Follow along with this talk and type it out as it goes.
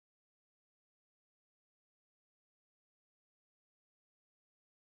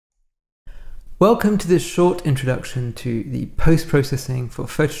Welcome to this short introduction to the post-processing for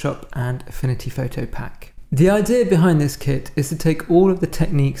Photoshop and Affinity Photo Pack. The idea behind this kit is to take all of the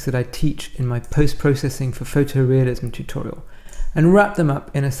techniques that I teach in my post-processing for photorealism tutorial and wrap them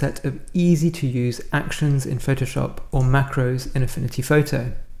up in a set of easy-to-use actions in Photoshop or macros in Affinity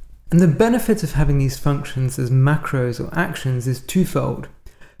Photo. And the benefit of having these functions as macros or actions is twofold.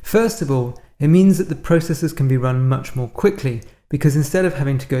 First of all, it means that the processes can be run much more quickly, because instead of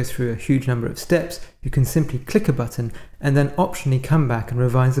having to go through a huge number of steps, you can simply click a button and then optionally come back and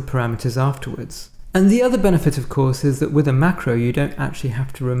revise the parameters afterwards. And the other benefit, of course, is that with a macro, you don't actually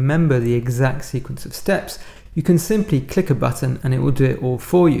have to remember the exact sequence of steps. You can simply click a button and it will do it all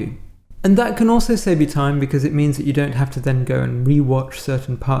for you. And that can also save you time, because it means that you don't have to then go and re-watch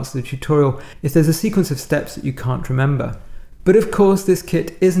certain parts of the tutorial if there's a sequence of steps that you can't remember. But of course, this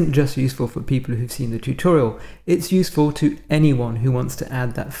kit isn't just useful for people who've seen the tutorial, it's useful to anyone who wants to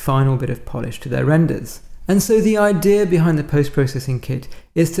add that final bit of polish to their renders. And so the idea behind the post-processing kit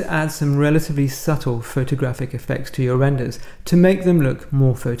is to add some relatively subtle photographic effects to your renders to make them look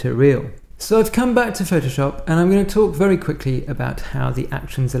more photoreal. So I've come back to Photoshop and I'm going to talk very quickly about how the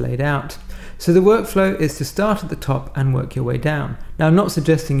actions are laid out. So the workflow is to start at the top and work your way down. Now, I'm not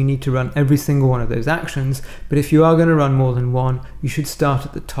suggesting you need to run every single one of those actions, but if you are going to run more than one, you should start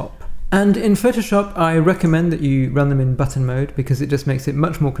at the top. And in Photoshop, I recommend that you run them in button mode because it just makes it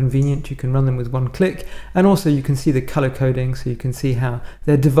much more convenient. You can run them with one click, and also you can see the color coding, so you can see how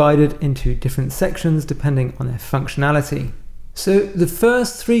they're divided into different sections depending on their functionality. So the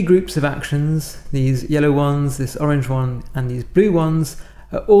first three groups of actions, these yellow ones, this orange one, and these blue ones,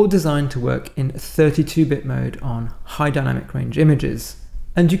 are all designed to work in 32-bit mode on high dynamic range images.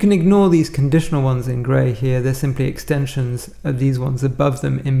 And you can ignore these conditional ones in grey here, they're simply extensions of these ones above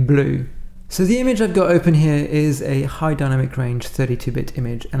them in blue. So the image I've got open here is a high dynamic range 32-bit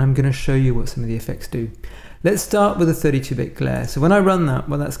image, and I'm going to show you what some of the effects do. Let's start with a 32-bit glare. So when I run that,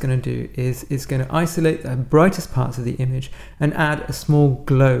 what that's going to do is it's going to isolate the brightest parts of the image and add a small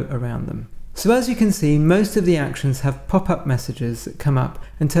glow around them. So as you can see, most of the actions have pop-up messages that come up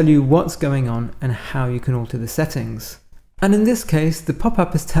and tell you what's going on and how you can alter the settings. And in this case, the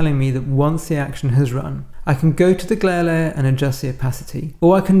pop-up is telling me that once the action has run, I can go to the glare layer and adjust the opacity,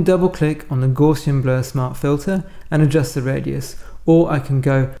 or I can double-click on the Gaussian blur smart filter and adjust the radius, or I can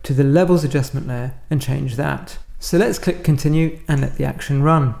go to the levels adjustment layer and change that. So let's click continue and let the action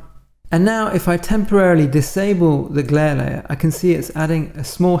run. And now if I temporarily disable the glare layer, I can see it's adding a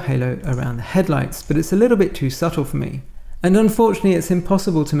small halo around the headlights, but it's a little bit too subtle for me. And unfortunately, it's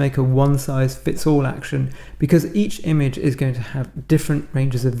impossible to make a one-size-fits-all action because each image is going to have different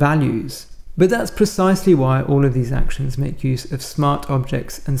ranges of values. But that's precisely why all of these actions make use of smart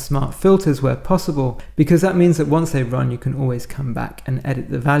objects and smart filters where possible, because that means that once they run, you can always come back and edit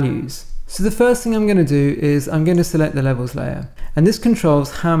the values. So the first thing I'm going to do is I'm going to select the levels layer, and this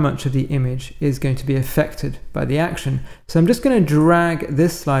controls how much of the image is going to be affected by the action. So I'm just going to drag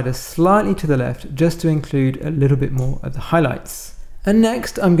this slider slightly to the left just to include a little bit more of the highlights. And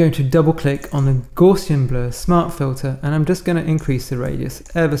next I'm going to double click on the Gaussian blur smart filter, and I'm just going to increase the radius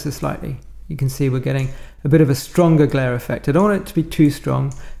ever so slightly. You can see we're getting a bit of a stronger glare effect. I don't want it to be too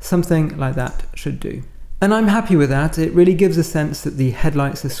strong, something like that should do. And I'm happy with that. It really gives a sense that the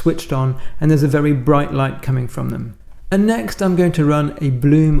headlights are switched on and there's a very bright light coming from them. And next I'm going to run a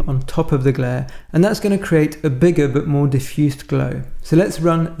bloom on top of the glare, and that's going to create a bigger but more diffused glow. So let's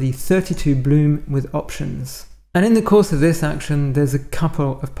run the 32 bloom with options. And in the course of this action, there's a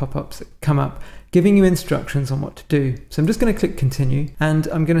couple of pop-ups that come up giving you instructions on what to do. So I'm just going to click continue, and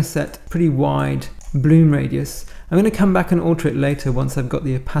I'm going to set pretty wide bloom radius. I'm going to come back and alter it later once I've got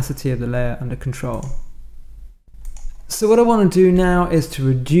the opacity of the layer under control. So what I want to do now is to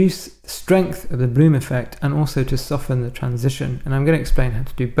reduce the strength of the bloom effect and also to soften the transition, and I'm going to explain how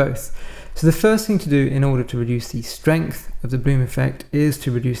to do both. So the first thing to do in order to reduce the strength of the bloom effect is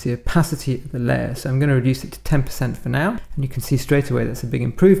to reduce the opacity of the layer. So I'm going to reduce it to 10% for now, and you can see straight away that's a big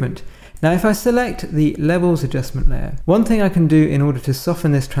improvement. Now if I select the levels adjustment layer, one thing I can do in order to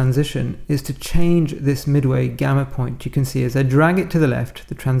soften this transition is to change this midway gamma point. You can see as I drag it to the left,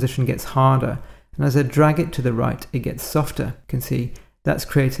 the transition gets harder. And as I drag it to the right, it gets softer. You can see that's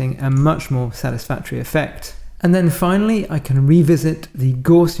creating a much more satisfactory effect. And then finally, I can revisit the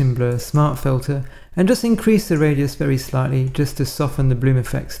Gaussian blur smart filter and just increase the radius very slightly just to soften the bloom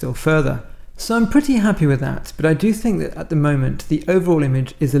effect still further. So I'm pretty happy with that, but I do think that at the moment, the overall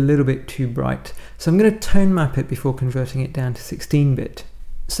image is a little bit too bright. So I'm going to tone map it before converting it down to 16-bit.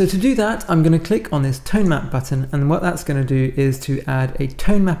 So to do that, I'm going to click on this tone map button, and what that's going to do is to add a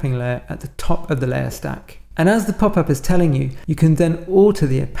tone mapping layer at the top of the layer stack. And as the pop-up is telling you, you can then alter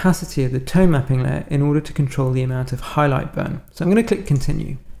the opacity of the tone mapping layer in order to control the amount of highlight burn. So I'm going to click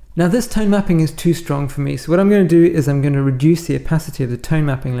continue. Now this tone mapping is too strong for me, so what I'm going to do is I'm going to reduce the opacity of the tone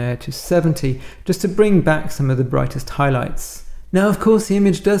mapping layer to 70 just to bring back some of the brightest highlights. Now of course the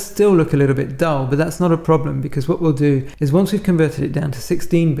image does still look a little bit dull, but that's not a problem because what we'll do is once we've converted it down to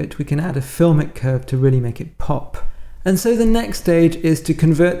 16-bit, we can add a filmic curve to really make it pop. And so the next stage is to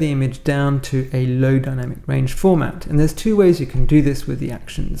convert the image down to a low dynamic range format. And there's two ways you can do this with the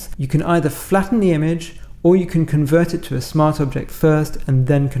actions. You can either flatten the image or you can convert it to a smart object first and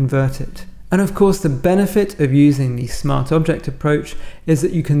then convert it. And of course the benefit of using the smart object approach is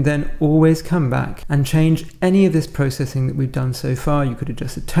that you can then always come back and change any of this processing that we've done so far. You could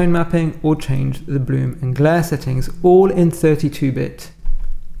adjust the tone mapping or change the bloom and glare settings all in 32-bit.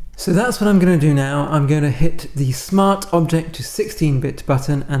 So that's what I'm going to do now. I'm going to hit the Smart Object to 16-bit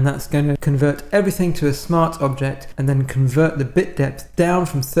button, and that's going to convert everything to a smart object and then convert the bit depth down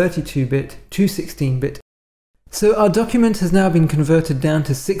from 32-bit to 16-bit. So our document has now been converted down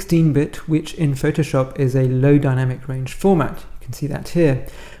to 16-bit, which in Photoshop is a low dynamic range format. You can see that here.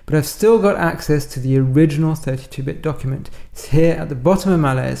 But I've still got access to the original 32-bit document. It's here at the bottom of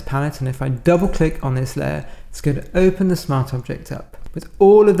my layers palette, and if I double click on this layer, it's going to open the smart object up with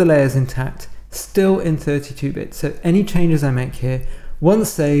all of the layers intact, still in 32-bit. So any changes I make here, once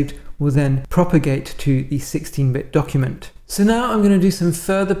saved, will then propagate to the 16-bit document. So now I'm going to do some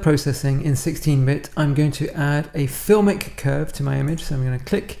further processing in 16-bit. I'm going to add a filmic curve to my image. So I'm going to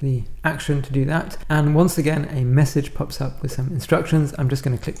click the action to do that. And once again, a message pops up with some instructions. I'm just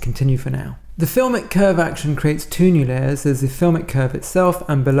going to click continue for now. The filmic curve action creates two new layers. There's the filmic curve itself,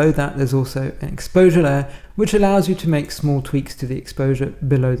 and below that there's also an exposure layer, which allows you to make small tweaks to the exposure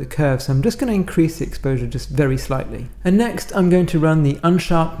below the curve. So I'm just going to increase the exposure just very slightly. And next I'm going to run the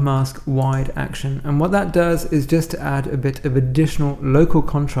unsharp mask wide action. And what that does is just to add a bit of additional local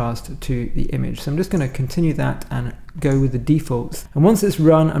contrast to the image. So I'm just going to continue that and go with the defaults. And once it's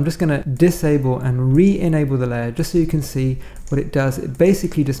run, I'm just going to disable and re-enable the layer just so you can see what it does. It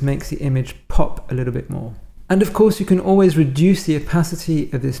basically just makes the image pop a little bit more. And of course you can always reduce the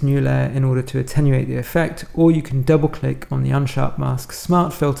opacity of this new layer in order to attenuate the effect, or you can double click on the unsharp mask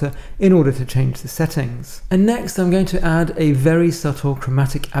smart filter in order to change the settings. And next I'm going to add a very subtle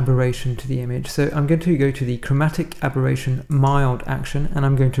chromatic aberration to the image. So I'm going to go to the chromatic aberration mild action, and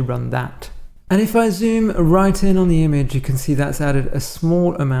I'm going to run that. And if I zoom right in on the image, you can see that's added a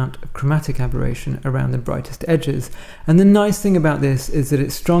small amount of chromatic aberration around the brightest edges. And the nice thing about this is that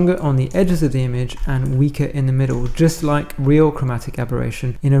it's stronger on the edges of the image and weaker in the middle, just like real chromatic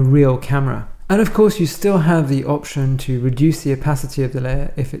aberration in a real camera. And of course you still have the option to reduce the opacity of the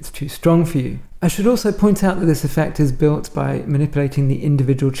layer if it's too strong for you. I should also point out that this effect is built by manipulating the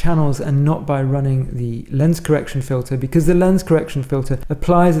individual channels and not by running the lens correction filter, because the lens correction filter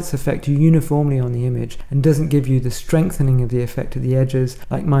applies its effect uniformly on the image and doesn't give you the strengthening of the effect at the edges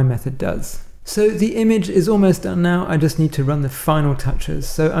like my method does. So the image is almost done now. I just need to run the final touches.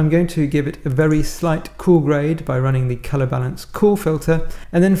 So I'm going to give it a very slight cool grade by running the color balance cool filter.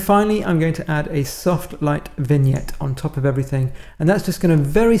 And then finally, I'm going to add a soft light vignette on top of everything. And that's just going to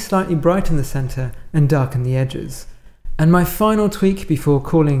very slightly brighten the center and darken the edges. And my final tweak before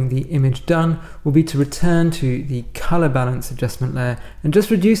calling the image done will be to return to the color balance adjustment layer and just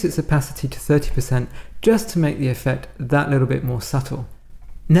reduce its opacity to 30% just to make the effect that little bit more subtle.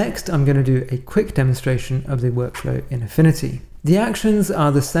 Next, I'm going to do a quick demonstration of the workflow in Affinity. The actions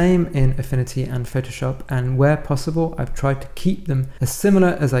are the same in Affinity and Photoshop, and where possible, I've tried to keep them as similar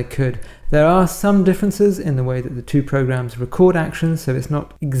as I could. There are some differences in the way that the two programs record actions, so it's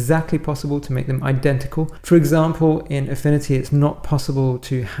not exactly possible to make them identical. For example, in Affinity, it's not possible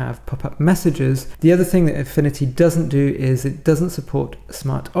to have pop-up messages. The other thing that Affinity doesn't do is it doesn't support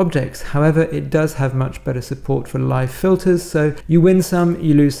smart objects. However, it does have much better support for live filters, so you win some,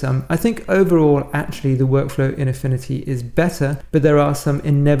 you lose some. I think overall, actually, the workflow in Affinity is better, but there are some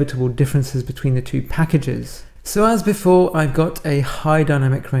inevitable differences between the two packages. So as before, I've got a high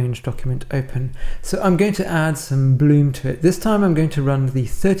dynamic range document open. So I'm going to add some bloom to it. This time I'm going to run the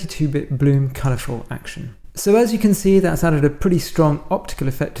 32-bit bloom colorful action. So as you can see, that's added a pretty strong optical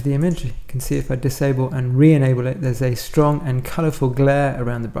effect to the image. You can see if I disable and re-enable it, there's a strong and colorful glare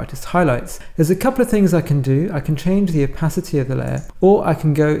around the brightest highlights. There's a couple of things I can do. I can change the opacity of the layer, or I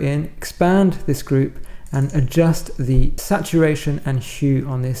can go in, expand this group, and adjust the saturation and hue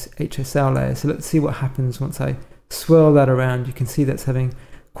on this HSL layer. So let's see what happens once I swirl that around. You can see that's having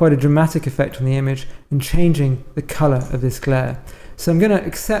quite a dramatic effect on the image and changing the color of this glare. So I'm going to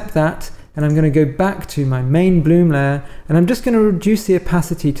accept that, and I'm going to go back to my main bloom layer, and I'm just going to reduce the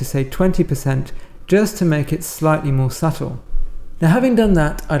opacity to say 20% just to make it slightly more subtle. Now, having done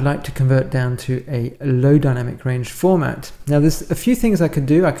that, I'd like to convert down to a low dynamic range format. Now, there's a few things I could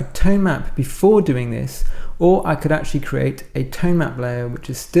do. I could tone map before doing this, or I could actually create a tone map layer which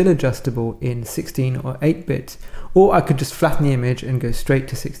is still adjustable in 16 or 8-bit, or I could just flatten the image and go straight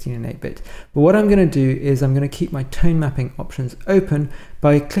to 16 and 8-bit. But what I'm going to do is I'm going to keep my tone mapping options open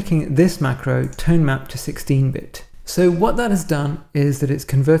by clicking this macro, tone map to 16-bit. So what that has done is that it's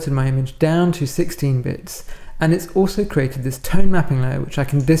converted my image down to 16 bits. And it's also created this tone mapping layer which I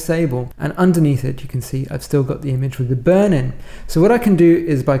can disable, and underneath it you can see I've still got the image with the burn in. So what I can do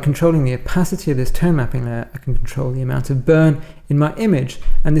is, by controlling the opacity of this tone mapping layer, I can control the amount of burn in my image,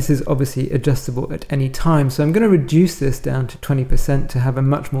 and this is obviously adjustable at any time. So I'm going to reduce this down to 20% to have a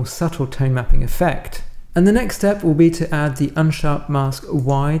much more subtle tone mapping effect. And the next step will be to add the unsharp mask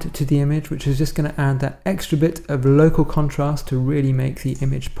wide to the image, which is just going to add that extra bit of local contrast to really make the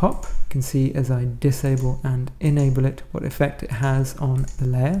image pop. You can see as I disable and enable it what effect it has on the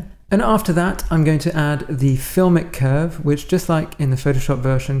layer. And after that, I'm going to add the filmic curve, which, just like in the Photoshop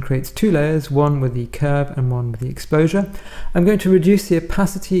version, creates two layers, one with the curve and one with the exposure. I'm going to reduce the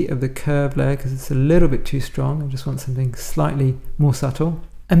opacity of the curve layer because it's a little bit too strong. I just want something slightly more subtle.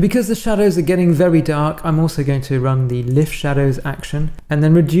 And because the shadows are getting very dark, I'm also going to run the lift shadows action and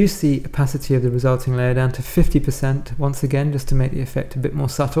then reduce the opacity of the resulting layer down to 50% once again, just to make the effect a bit more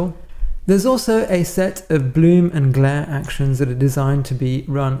subtle. There's also a set of bloom and glare actions that are designed to be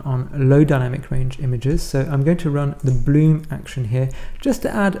run on low dynamic range images. So I'm going to run the bloom action here just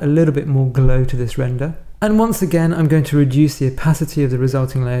to add a little bit more glow to this render. And once again, I'm going to reduce the opacity of the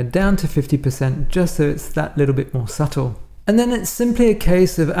resulting layer down to 50% just so it's that little bit more subtle. And then it's simply a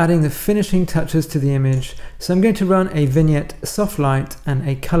case of adding the finishing touches to the image. So I'm going to run a vignette soft light and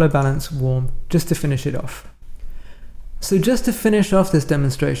a color balance warm just to finish it off. So just to finish off this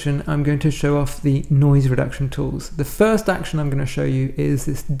demonstration, I'm going to show off the noise reduction tools. The first action I'm going to show you is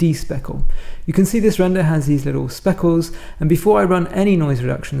this despeckle. You can see this render has these little speckles, and before I run any noise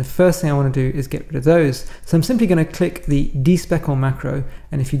reduction, the first thing I want to do is get rid of those. So I'm simply going to click the despeckle macro,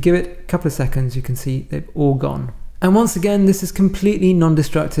 and if you give it a couple of seconds, you can see they've all gone. And once again, this is completely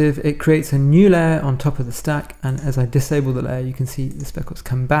non-destructive. It creates a new layer on top of the stack, and as I disable the layer, you can see the speckles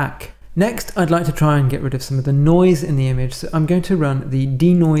come back. Next, I'd like to try and get rid of some of the noise in the image, so I'm going to run the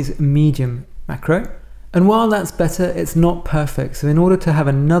denoise medium macro. And while that's better, it's not perfect, so in order to have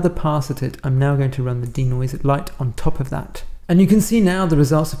another pass at it, I'm now going to run the denoise light on top of that. And you can see now the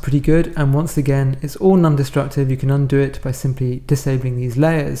results are pretty good, and once again, it's all non-destructive. You can undo it by simply disabling these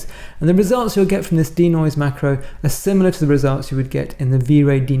layers. And the results you'll get from this denoise macro are similar to the results you would get in the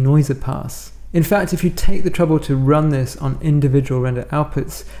V-Ray denoiser pass. In fact, if you take the trouble to run this on individual render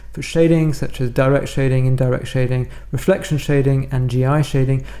outputs for shading, such as direct shading, indirect shading, reflection shading, and GI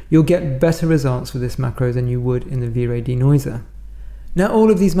shading, you'll get better results with this macro than you would in the V-Ray denoiser. Now,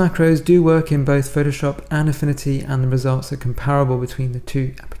 all of these macros do work in both Photoshop and Affinity, and the results are comparable between the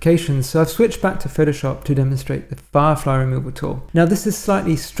two applications. So I've switched back to Photoshop to demonstrate the Firefly removal tool. Now, this is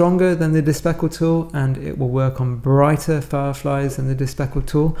slightly stronger than the despeckle tool, and it will work on brighter fireflies than the despeckle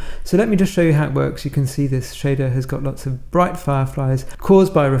tool. So let me just show you how it works. You can see this shader has got lots of bright fireflies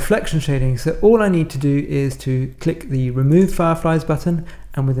caused by reflection shading. So all I need to do is to click the Remove Fireflies button,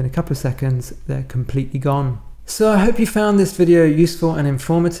 and within a couple of seconds, they're completely gone. So I hope you found this video useful and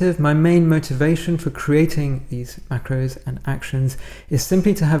informative. My main motivation for creating these macros and actions is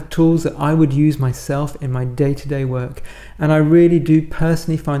simply to have tools that I would use myself in my day-to-day work. And I really do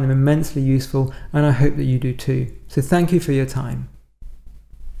personally find them immensely useful, and I hope that you do too. So thank you for your time.